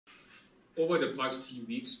Over the past few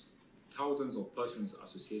weeks, thousands of persons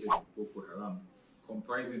associated with Boko Haram,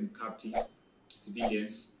 comprising captives,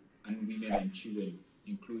 civilians, and women and children,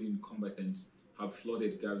 including combatants, have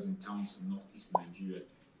flooded garrison towns in northeast Nigeria,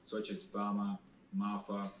 such as Bama,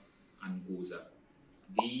 Mafa, and Goza.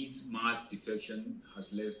 These mass defection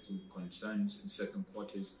has led to concerns in certain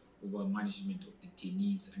quarters over management of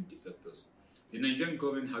detainees and defectors. The Nigerian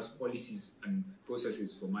government has policies and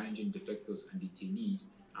processes for managing defectors and detainees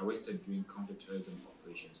arrested during counterterrorism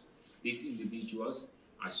operations. These individuals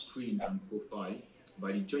are screened and profiled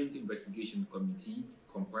by the Joint Investigation Committee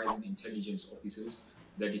comprising intelligence officers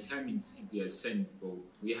that determines if they are sent for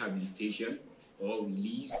rehabilitation or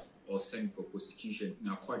released or sent for prosecution in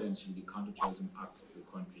accordance with the Counterterrorism Act of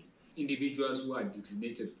the country. Individuals who are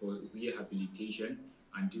designated for rehabilitation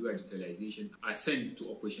and de-radicalization are sent to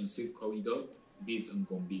Operation Safe Corridor based on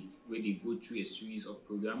Gombe, where they go through a series of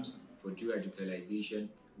programs for de-radicalization,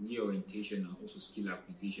 reorientation, and also skill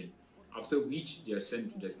acquisition, after which they are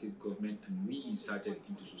sent to the state government and reinserted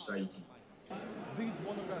into society. These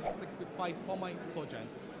 165 former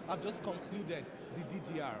insurgents have just concluded the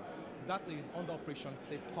DDR, that is under Operation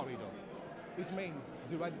Safe Corridor. It means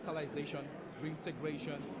de-radicalization,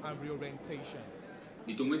 reintegration, and reorientation.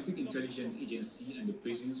 The Domestic Intelligence Agency and the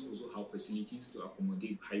prisons also have facilities to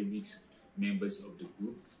accommodate high-risk members of the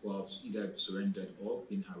group who have either surrendered or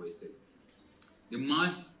been arrested. The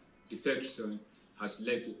mass defection has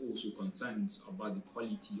led to also concerns about the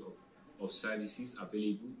quality of services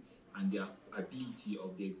available and the ability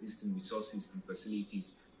of the existing resources and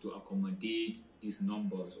facilities to accommodate these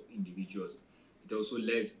numbers of individuals. It also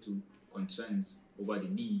led to concerns over the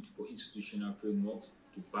need for institutional frameworks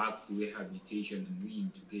to back the rehabilitation and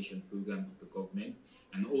reintegration program of the government,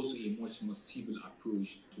 and also a much more civil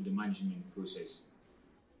approach to the management process.